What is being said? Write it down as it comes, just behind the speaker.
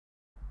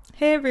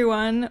Hey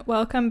everyone,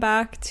 welcome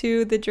back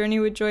to the Journey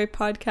with Joy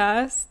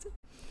podcast.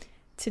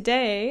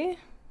 Today,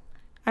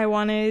 I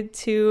wanted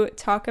to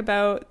talk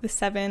about the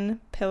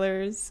 7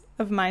 pillars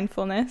of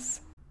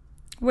mindfulness,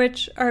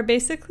 which are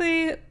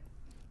basically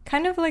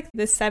kind of like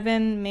the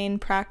 7 main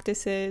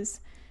practices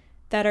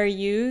that are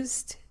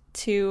used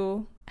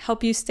to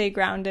help you stay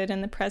grounded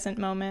in the present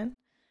moment.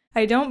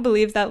 I don't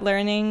believe that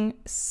learning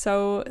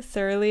so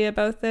thoroughly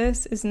about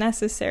this is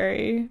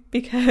necessary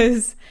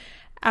because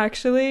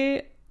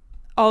actually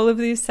all of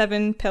these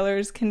 7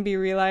 pillars can be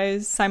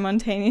realized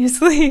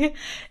simultaneously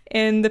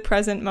in the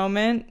present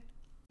moment.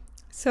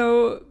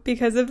 So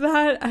because of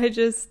that,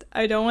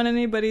 I don't want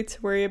anybody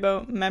to worry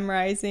about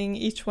memorizing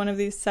each one of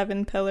these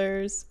 7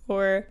 pillars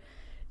or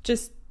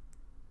just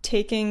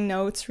taking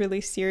notes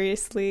really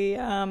seriously,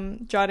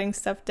 jotting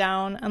stuff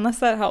down, unless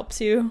that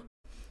helps you.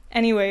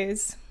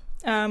 Anyways,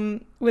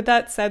 with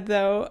that said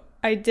though,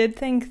 I did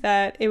think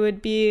that it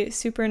would be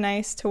super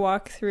nice to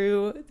walk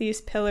through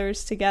these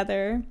pillars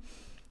together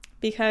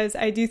because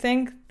I do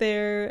think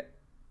they're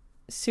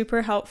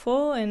super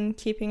helpful in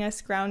keeping us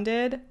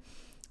grounded.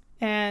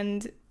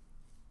 And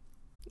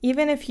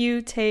even if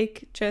you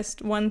take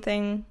just one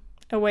thing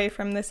away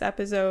from this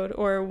episode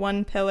or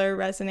one pillar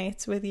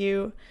resonates with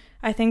you,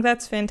 I think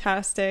that's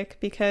fantastic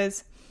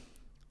because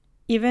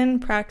even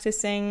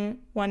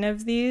practicing one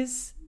of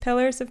these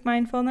pillars of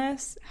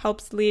mindfulness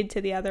helps lead to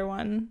the other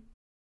one.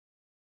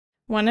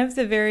 One of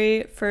the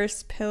very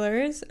first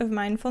pillars of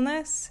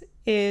mindfulness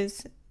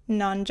is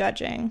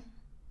non-judging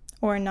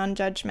or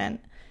non-judgment.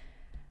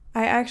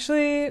 I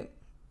actually,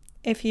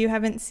 if you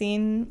haven't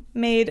seen,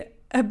 made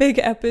a big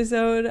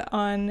episode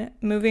on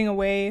moving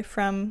away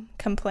from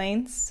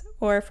complaints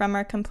or from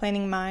our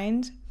complaining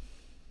mind,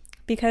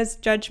 because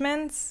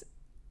judgments,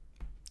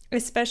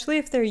 especially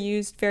if they're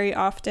used very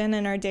often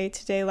in our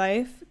day-to-day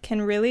life,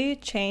 can really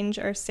change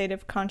our state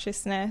of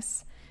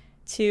consciousness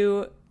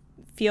to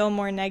feel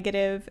more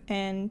negative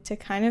and to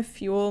kind of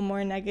fuel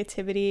more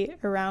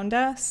negativity around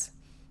us.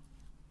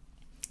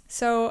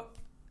 So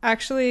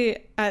actually,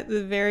 at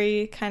the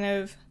very kind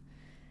of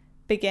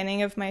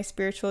beginning of my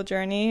spiritual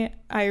journey,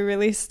 I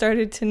really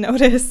started to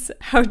notice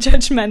how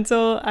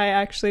judgmental I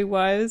actually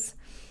was.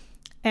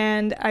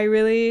 And I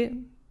really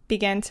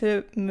began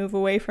to move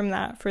away from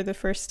that for the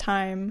first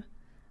time.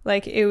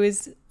 Like, it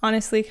was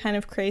honestly kind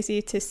of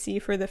crazy to see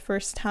for the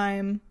first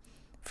time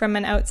from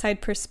an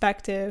outside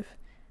perspective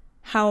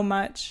how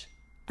much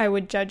I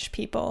would judge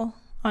people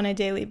on a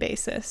daily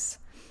basis.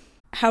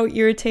 How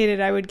irritated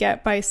I would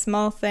get by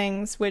small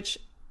things, which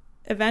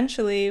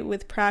eventually,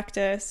 with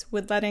practice,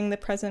 with letting the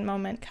present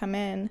moment come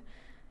in,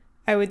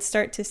 I would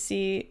start to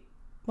see,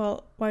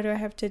 well, why do I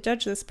have to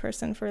judge this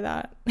person for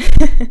that?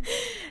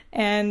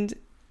 And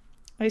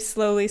I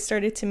slowly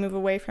started to move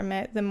away from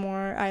it the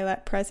more I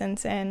let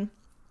presence in.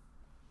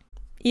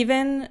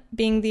 Even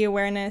being the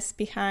awareness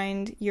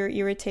behind your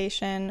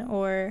irritation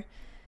or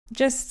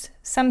just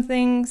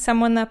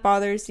someone that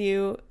bothers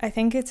you, I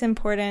think it's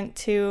important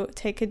to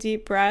take a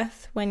deep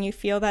breath when you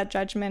feel that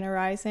judgment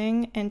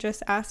arising and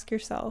just ask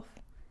yourself,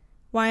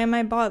 why am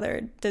I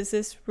bothered? Does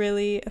this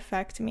really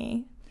affect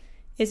me?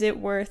 Is it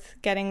worth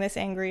getting this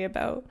angry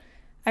about?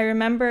 I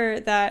remember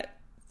that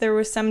there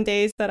were some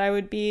days that I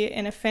would be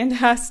in a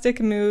fantastic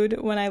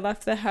mood when I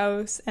left the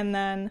house, and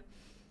then,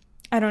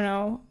 I don't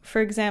know,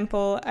 for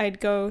example, I'd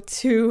go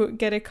to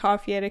get a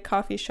coffee at a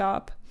coffee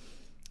shop,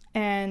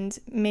 and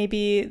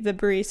maybe the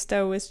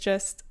barista was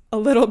just a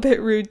little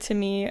bit rude to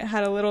me,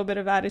 had a little bit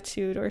of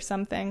attitude or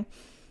something.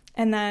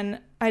 And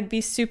then I'd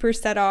be super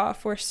set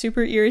off or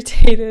super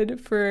irritated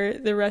for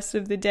the rest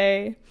of the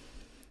day.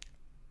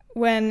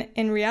 When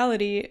in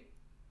reality,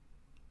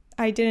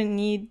 I didn't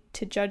need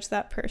to judge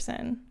that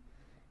person.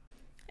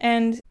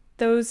 And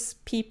those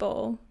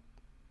people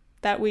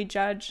that we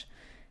judge,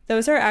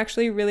 those are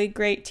actually really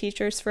great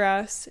teachers for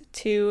us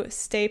to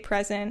stay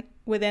present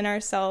within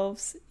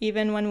ourselves,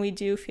 even when we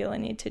do feel a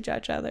need to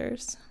judge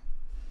others.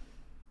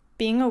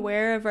 Being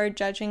aware of our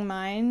judging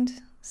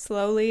mind,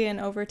 slowly and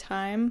over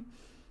time,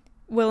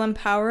 will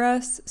empower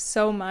us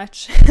so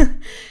much.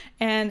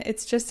 And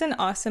it's just an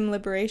awesome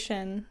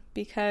liberation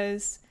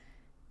because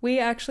we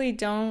actually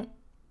don't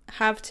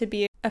have to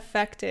be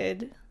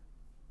affected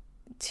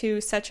to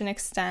such an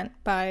extent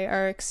by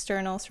our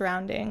external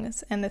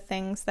surroundings and the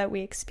things that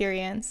we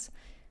experience.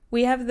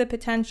 We have the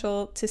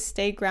potential to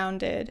stay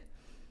grounded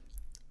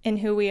in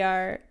who we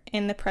are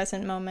in the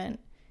present moment,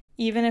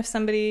 even if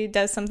somebody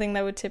does something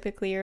that would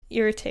typically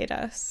irritate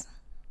us.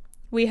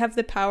 We have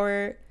the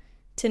power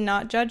to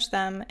not judge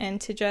them and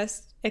to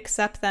just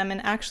accept them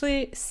and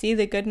actually see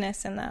the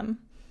goodness in them.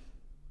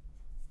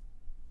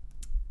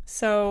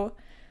 So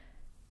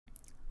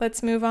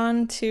let's move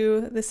on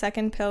to the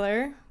second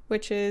pillar,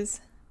 which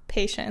is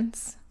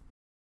patience.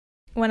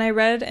 When I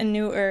read A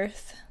New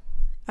Earth,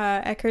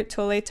 Eckhart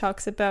Tolle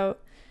talks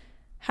about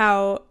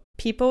how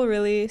people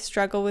really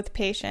struggle with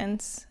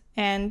patience,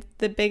 and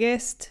the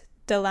biggest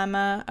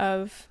dilemma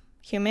of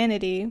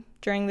humanity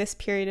during this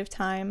period of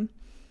time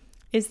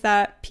is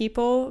that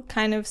people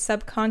kind of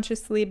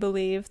subconsciously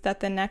believe that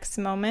the next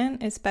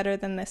moment is better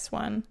than this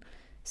one.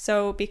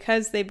 So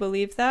because they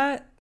believe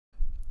that,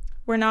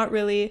 we're not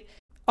really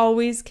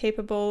always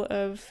capable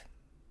of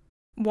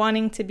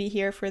wanting to be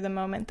here for the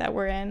moment that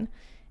we're in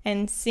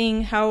and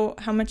seeing how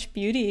much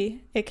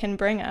beauty it can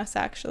bring us,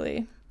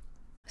 actually.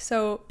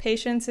 So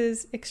patience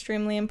is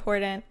extremely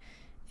important,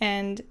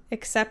 and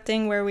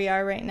accepting where we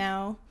are right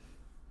now,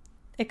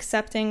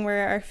 accepting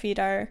where our feet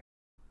are.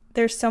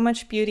 There's so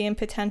much beauty and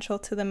potential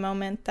to the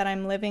moment that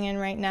I'm living in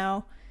right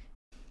now.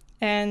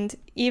 And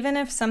even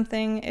if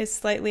something is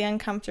slightly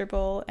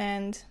uncomfortable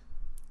and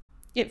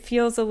it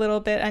feels a little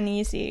bit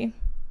uneasy,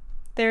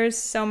 there's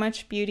so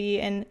much beauty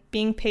in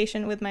being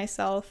patient with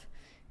myself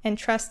and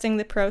trusting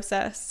the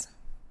process.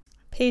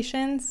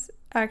 Patience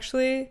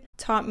actually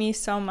taught me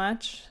so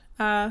much,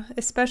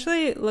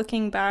 especially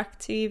looking back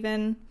to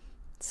even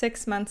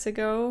 6 months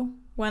ago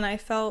when I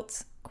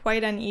felt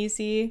quite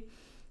uneasy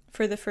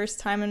for the first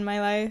time in my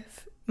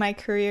life. My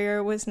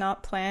career was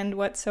not planned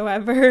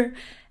whatsoever,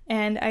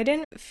 and I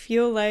didn't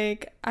feel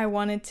like I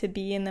wanted to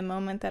be in the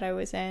moment that I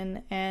was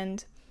in.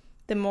 And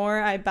the more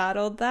I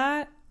battled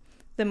that,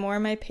 the more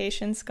my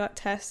patience got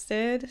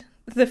tested,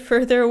 the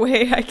further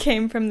away I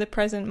came from the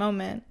present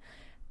moment.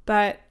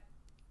 But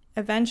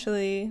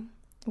eventually,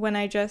 when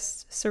I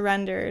just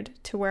surrendered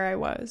to where I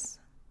was,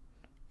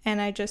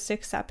 and I just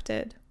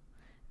accepted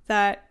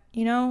that,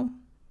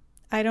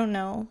 I don't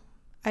know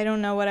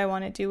what I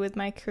want to do with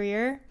my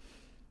career.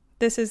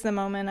 This is the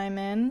moment I'm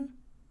in.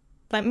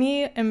 Let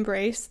me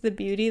embrace the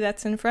beauty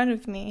that's in front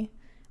of me.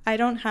 I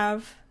don't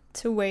have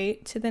to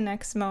wait to the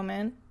next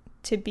moment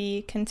to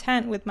be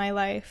content with my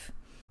life.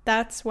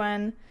 That's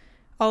when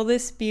all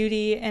this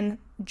beauty and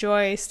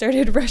joy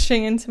started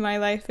rushing into my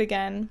life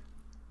again.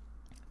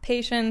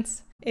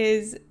 Patience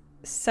is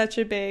such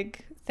a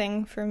big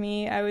thing for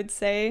me, I would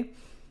say.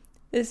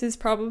 This is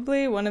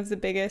probably one of the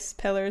biggest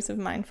pillars of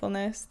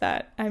mindfulness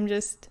that I'm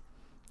just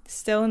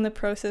still in the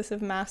process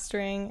of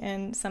mastering,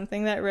 and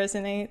something that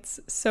resonates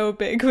so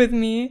big with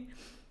me.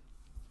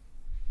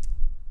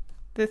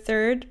 The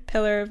third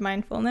pillar of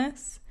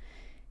mindfulness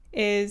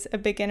is a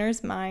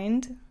beginner's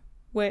mind,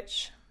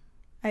 which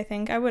I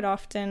think I would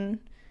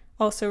often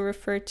also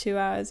refer to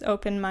as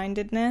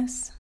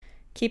open-mindedness.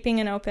 Keeping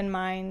an open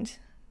mind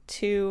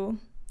to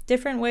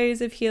different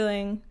ways of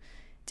healing,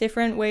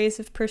 different ways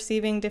of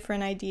perceiving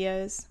different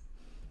ideas.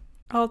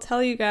 I'll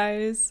tell you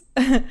guys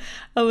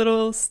a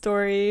little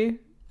story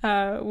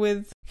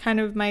with kind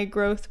of my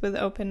growth with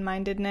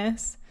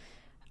open-mindedness.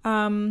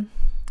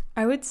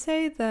 I would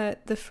say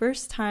that the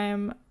first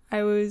time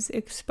I was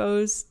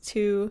exposed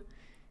to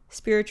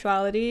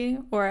spirituality,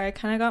 or I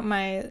kind of got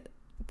my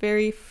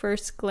very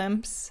first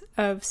glimpse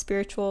of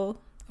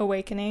spiritual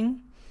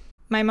awakening,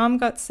 my mom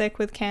got sick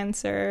with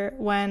cancer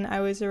when I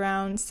was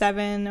around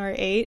 7 or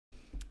 8.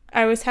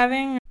 I was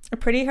having a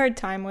pretty hard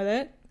time with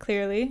it,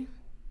 clearly.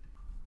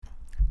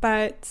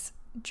 But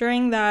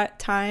during that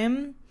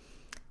time,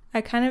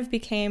 I kind of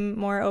became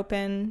more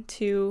open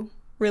to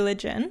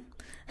religion.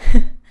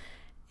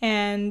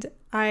 And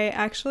I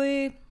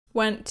actually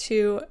went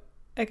to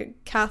a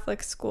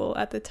Catholic school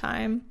at the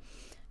time.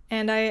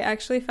 And I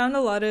actually found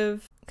a lot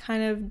of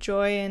kind of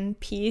joy and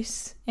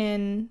peace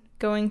in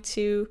going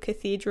to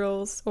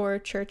cathedrals or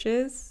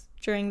churches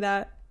during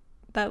that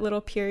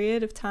little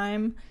period of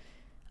time.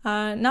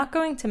 Not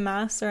going to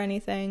mass or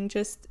anything,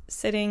 just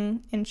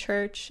sitting in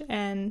church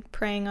and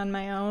praying on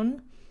my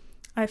own.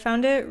 I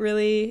found it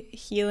really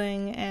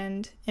healing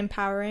and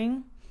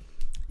empowering.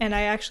 And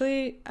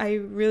I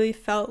really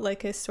felt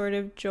like a sort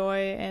of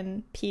joy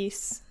and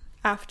peace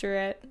after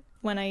it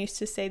when I used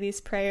to say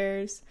these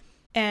prayers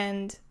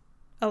and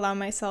allow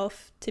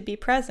myself to be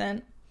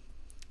present.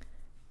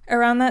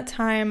 Around that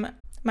time,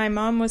 my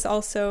mom was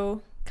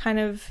also kind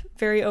of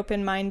very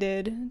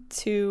open-minded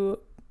to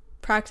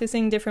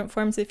practicing different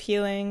forms of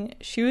healing.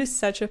 She was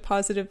such a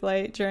positive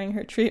light during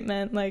her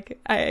treatment, like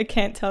I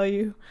can't tell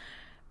you.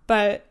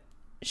 But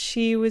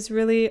she was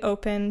really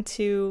open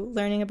to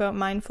learning about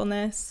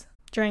mindfulness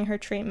during her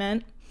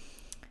treatment.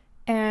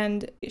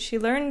 And she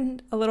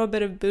learned a little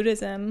bit of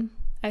Buddhism,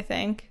 I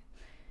think.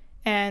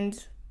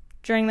 And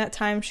during that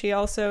time, she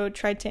also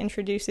tried to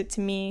introduce it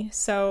to me.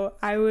 So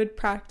I would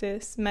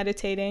practice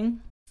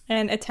meditating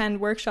and attend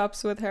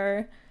workshops with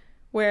her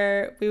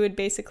where we would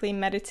basically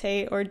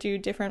meditate or do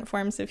different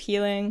forms of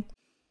healing.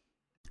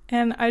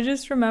 And I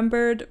just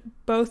remembered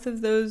both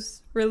of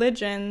those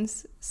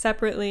religions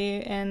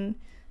separately and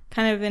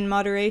kind of in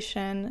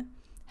moderation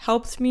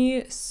helped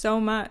me so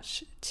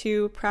much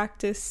to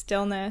practice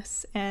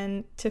stillness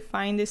and to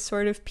find a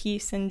sort of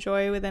peace and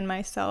joy within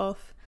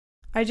myself.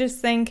 I just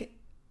think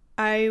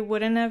I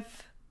wouldn't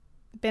have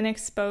been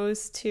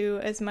exposed to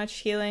as much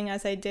healing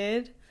as I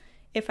did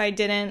if I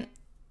didn't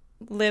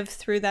live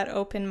through that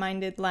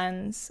open-minded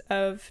lens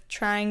of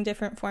trying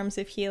different forms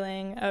of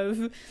healing,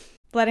 of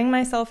letting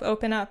myself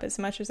open up as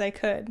much as I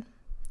could.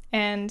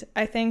 And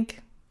I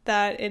think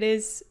that it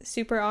is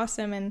super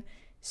awesome and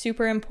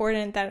super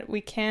important that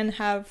we can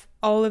have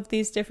all of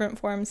these different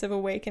forms of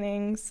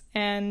awakenings.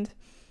 And,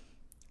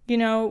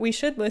 we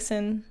should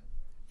listen,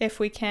 if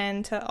we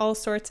can, to all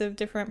sorts of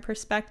different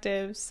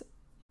perspectives.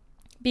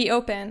 Be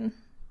open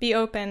be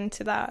open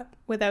to that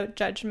without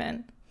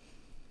judgment.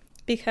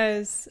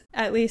 Because,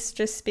 at least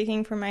just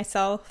speaking for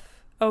myself,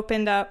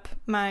 opened up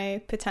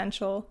my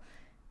potential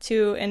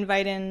to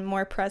invite in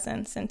more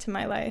presence into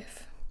my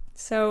life.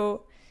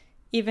 So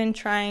even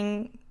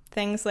trying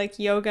things like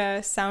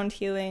yoga, sound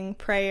healing,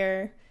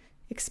 prayer,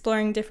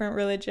 exploring different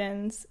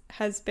religions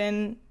has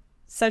been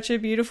such a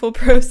beautiful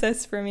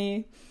process for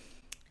me.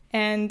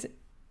 And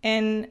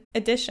in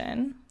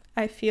addition,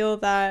 I feel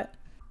that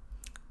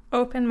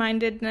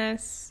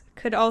open-mindedness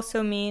could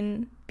also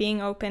mean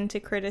being open to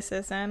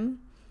criticism,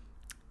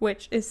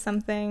 which is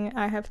something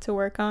I have to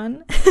work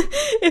on,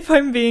 if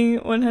I'm being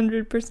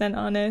 100%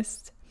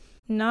 honest.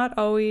 Not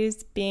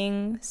always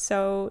being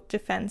so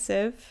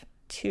defensive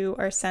to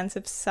our sense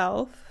of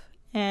self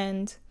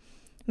and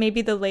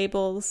maybe the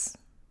labels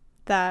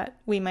that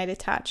we might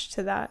attach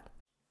to that.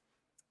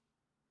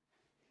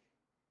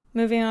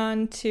 Moving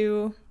on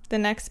to the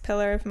next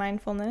pillar of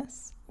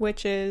mindfulness,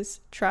 which is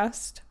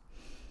trust.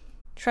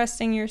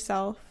 Trusting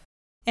yourself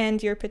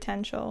and your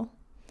potential.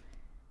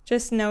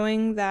 Just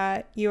knowing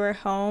that you are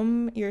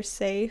home, you're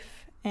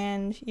safe,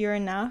 and you're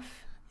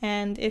enough.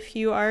 And if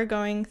you are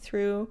going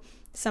through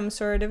some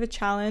sort of a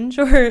challenge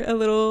or a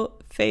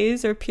little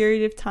phase or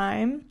period of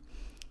time,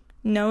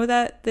 know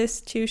that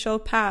this too shall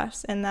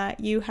pass and that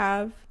you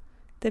have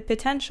the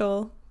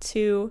potential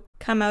to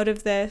come out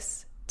of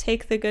this,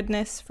 take the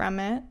goodness from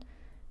it,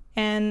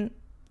 and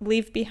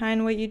leave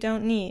behind what you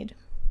don't need.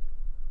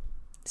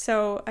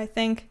 So I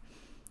think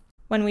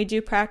when we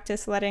do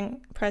practice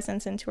letting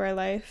presence into our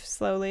life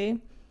slowly,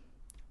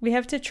 we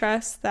have to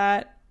trust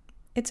that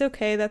it's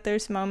okay that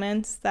there's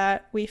moments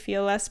that we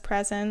feel less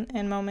present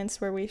and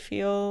moments where we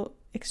feel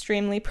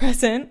extremely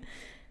present.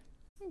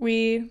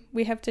 We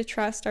have to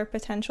trust our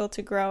potential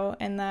to grow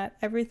and that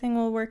everything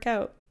will work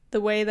out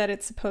the way that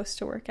it's supposed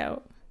to work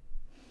out.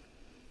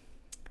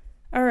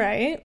 All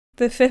right,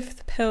 the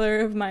fifth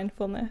pillar of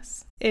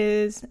mindfulness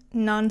is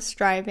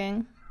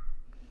non-striving,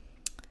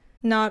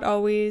 not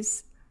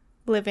always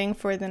living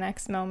for the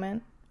next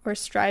moment or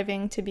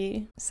striving to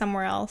be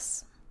somewhere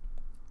else.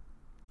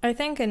 I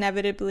think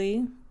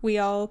inevitably we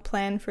all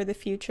plan for the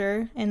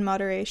future in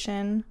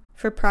moderation,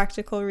 for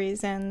practical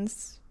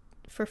reasons,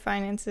 for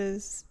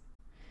finances,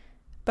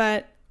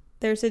 but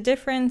there's a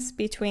difference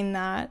between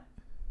that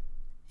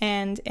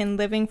and in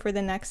living for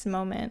the next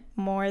moment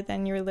more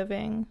than you're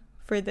living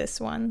for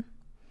this one.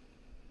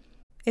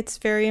 It's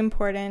very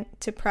important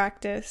to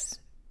practice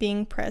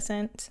being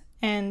present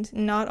and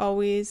not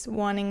always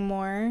wanting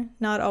more,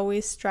 not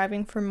always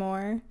striving for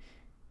more,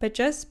 but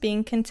just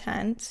being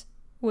content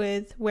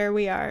with where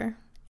we are.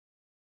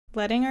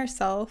 Letting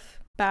ourselves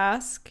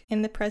bask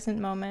in the present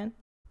moment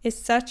is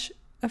such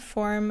a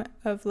form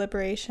of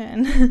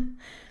liberation.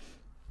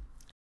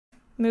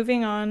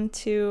 Moving on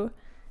to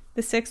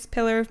the sixth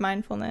pillar of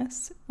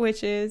mindfulness,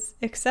 which is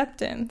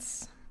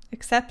acceptance.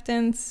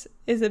 Acceptance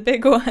is a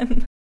big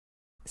one.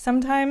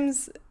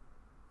 Sometimes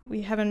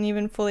we haven't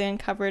even fully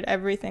uncovered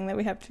everything that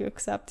we have to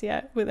accept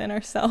yet within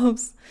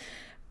ourselves,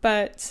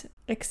 but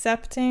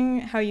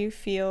accepting how you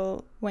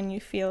feel when you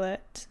feel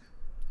it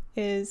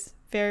is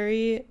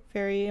very,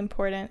 very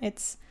important.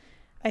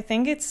 I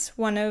think it's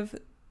one of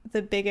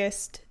the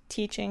biggest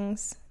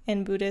teachings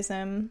in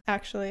Buddhism,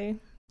 actually,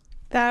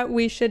 that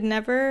we should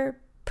never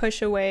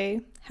push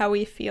away how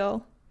we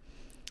feel.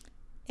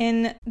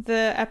 In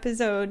the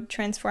episode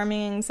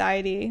Transforming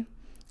Anxiety,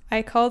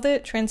 I called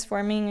it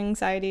Transforming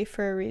Anxiety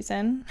for a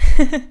reason,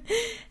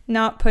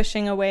 not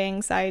pushing away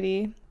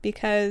anxiety,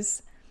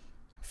 because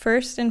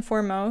first and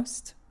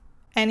foremost,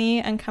 any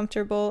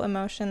uncomfortable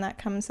emotion that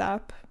comes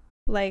up,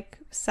 like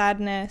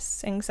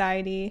sadness,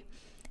 anxiety,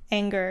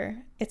 anger,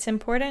 it's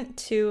important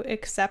to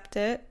accept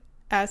it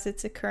as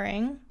it's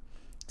occurring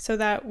so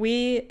that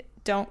we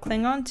don't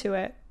cling on to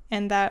it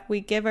and that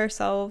we give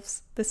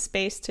ourselves the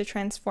space to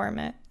transform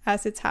it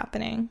as it's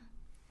happening.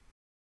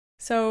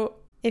 So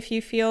if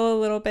you feel a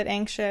little bit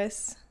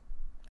anxious,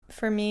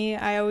 for me,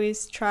 I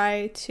always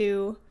try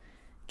to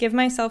give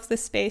myself the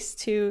space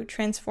to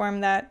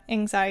transform that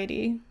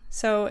anxiety.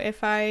 So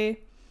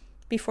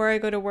before I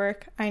go to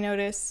work, I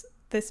notice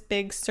this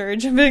big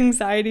surge of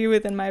anxiety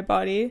within my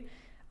body,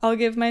 I'll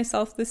give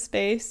myself the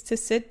space to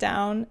sit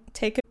down,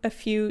 take a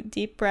few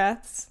deep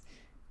breaths,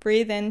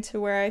 breathe into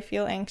where I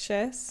feel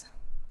anxious,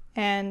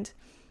 and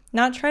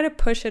not try to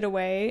push it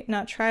away,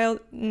 not try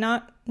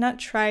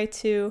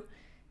to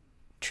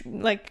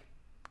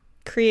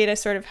create a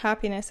sort of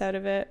happiness out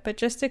of it, but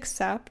just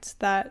accept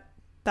that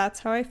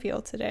that's how I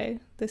feel today.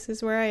 This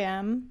is where I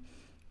am.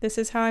 This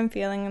is how I'm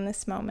feeling in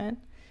this moment.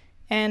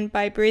 And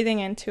by breathing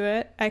into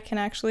it, I can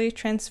actually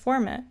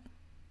transform it.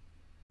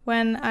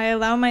 When I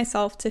allow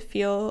myself to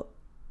feel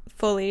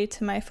fully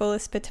to my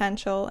fullest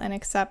potential and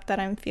accept that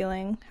I'm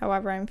feeling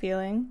however I'm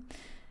feeling,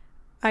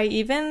 I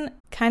even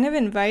kind of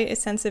invite a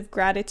sense of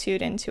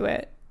gratitude into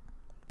it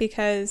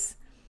because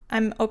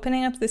I'm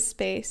opening up the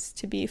space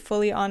to be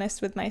fully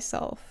honest with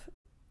myself.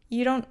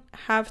 You don't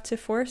have to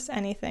force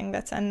anything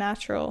that's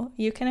unnatural.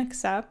 You can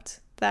accept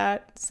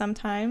that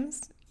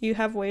sometimes you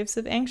have waves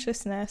of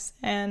anxiousness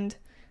and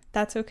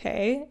that's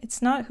okay.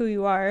 It's not who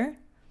you are.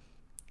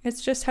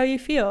 It's just how you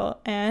feel,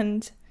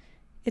 and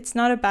it's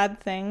not a bad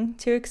thing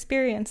to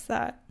experience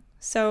that.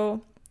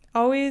 So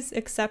always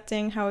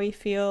accepting how we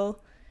feel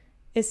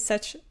is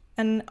such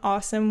an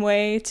awesome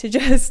way to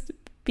just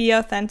be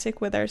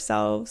authentic with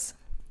ourselves.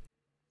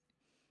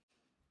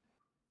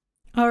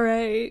 All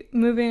right,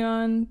 moving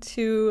on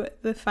to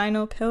the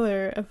final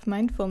pillar of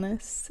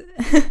mindfulness.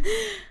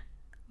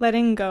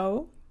 Letting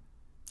go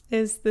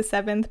is the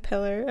 7th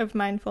pillar of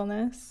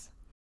mindfulness.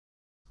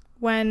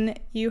 When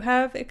you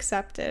have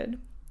accepted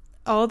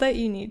all that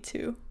you need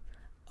to,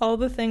 all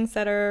the things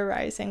that are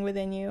arising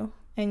within you,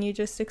 and you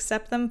just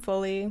accept them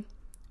fully,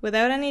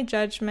 without any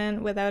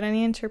judgment, without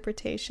any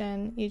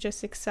interpretation, you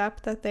just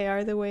accept that they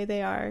are the way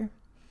they are.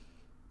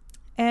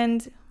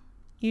 And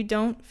you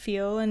don't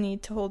feel a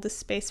need to hold a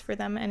space for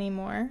them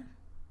anymore.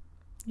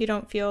 You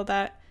don't feel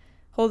that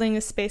holding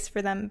a space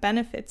for them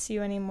benefits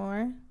you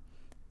anymore.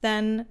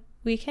 Then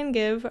we can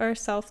give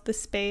ourselves the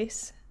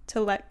space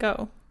to let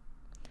go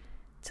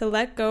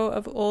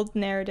of old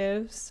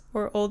narratives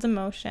or old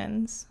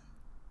emotions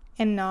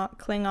and not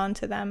cling on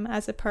to them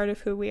as a part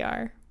of who we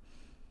are.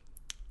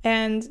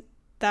 And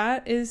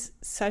that is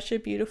such a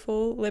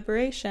beautiful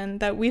liberation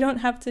that we don't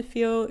have to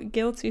feel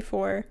guilty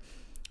for.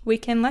 We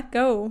can let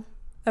go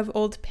of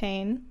old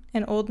pain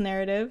and old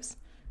narratives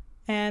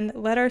and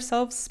let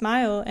ourselves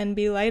smile and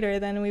be lighter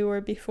than we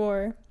were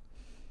before.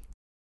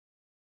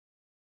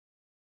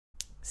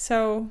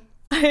 So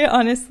I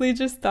honestly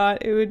just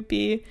thought it would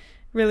be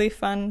really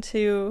fun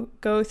to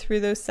go through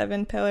those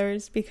 7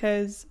 pillars,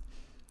 because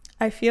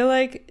I feel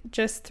like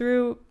just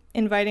through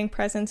inviting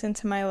presence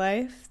into my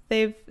life,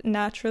 they've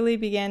naturally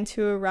began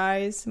to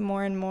arise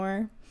more and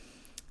more.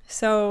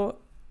 So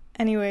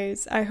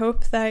anyways, I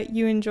hope that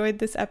you enjoyed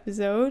this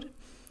episode.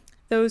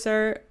 Those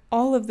are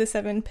all of the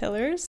 7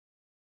 pillars.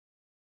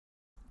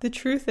 The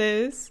truth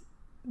is,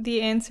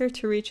 the answer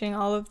to reaching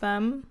all of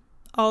them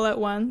all at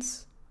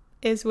once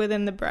is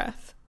within the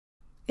breath.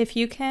 If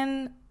you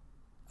can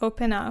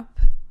open up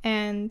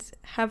and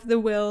have the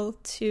will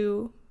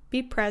to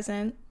be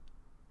present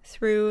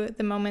through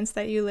the moments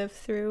that you live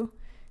through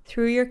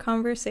your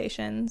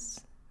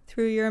conversations,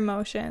 through your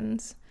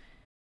emotions,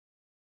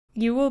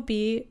 you will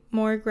be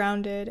more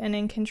grounded and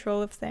in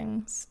control of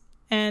things.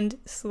 And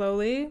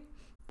slowly,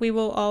 we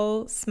will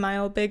all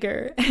smile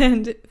bigger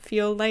and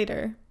feel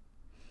lighter.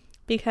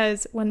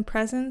 Because when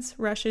presence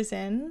rushes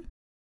in,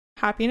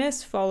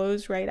 happiness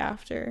follows right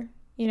after,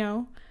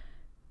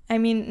 I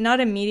mean, not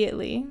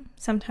immediately,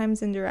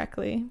 sometimes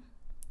indirectly,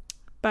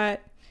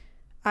 but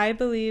I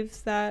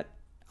believe that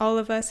all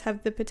of us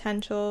have the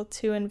potential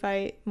to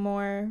invite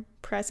more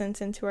presence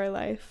into our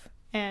life.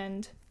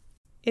 And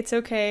it's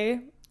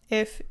okay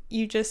if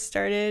you just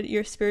started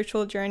your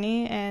spiritual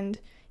journey and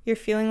you're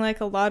feeling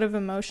like a lot of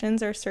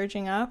emotions are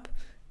surging up.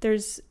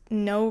 There's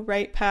no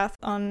right path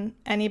on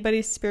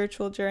anybody's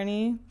spiritual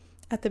journey.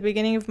 At the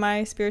beginning of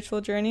my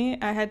spiritual journey,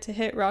 I had to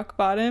hit rock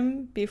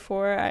bottom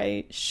before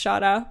I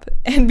shot up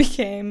and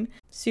became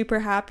super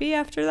happy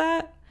after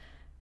that.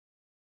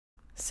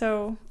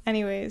 So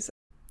anyways,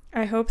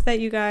 I hope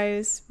that you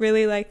guys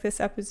really like this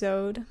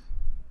episode.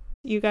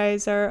 You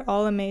guys are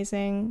all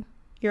amazing.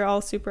 You're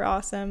all super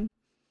awesome.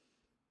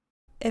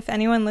 If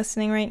anyone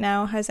listening right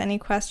now has any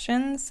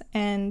questions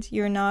and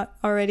you're not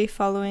already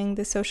following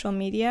the social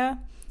media,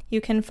 you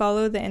can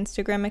follow the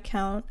Instagram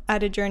account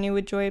at A Journey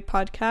with Joy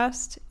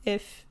podcast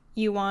if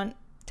you want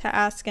to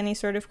ask any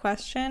sort of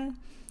question.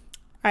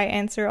 I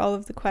answer all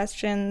of the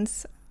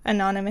questions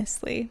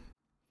anonymously.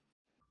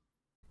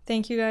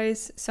 Thank you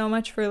guys so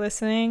much for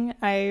listening.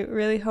 I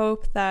really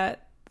hope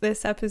that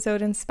this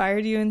episode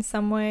inspired you in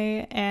some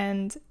way,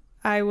 and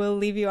I will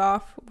leave you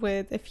off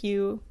with a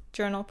few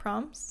journal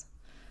prompts.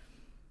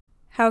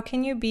 How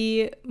can you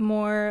be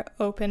more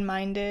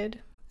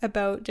open-minded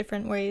about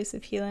different ways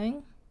of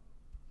healing?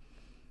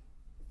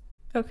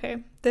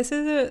 Okay, this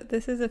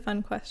is a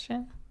fun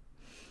question.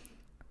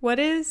 What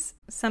is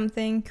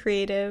something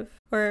creative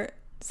or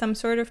some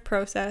sort of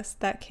process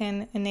that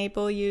can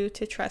enable you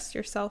to trust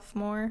yourself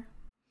more?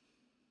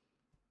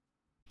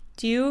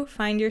 Do you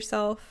find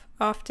yourself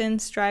often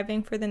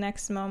striving for the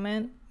next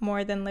moment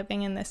more than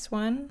living in this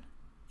one?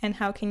 And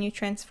how can you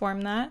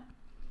transform that?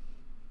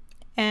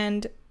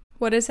 And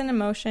what is an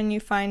emotion you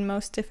find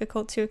most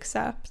difficult to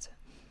accept?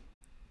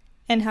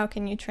 And how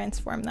can you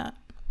transform that?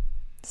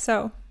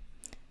 So,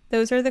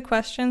 those are the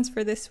questions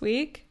for this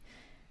week.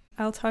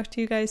 I'll talk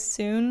to you guys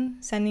soon.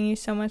 Sending you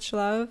so much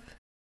love.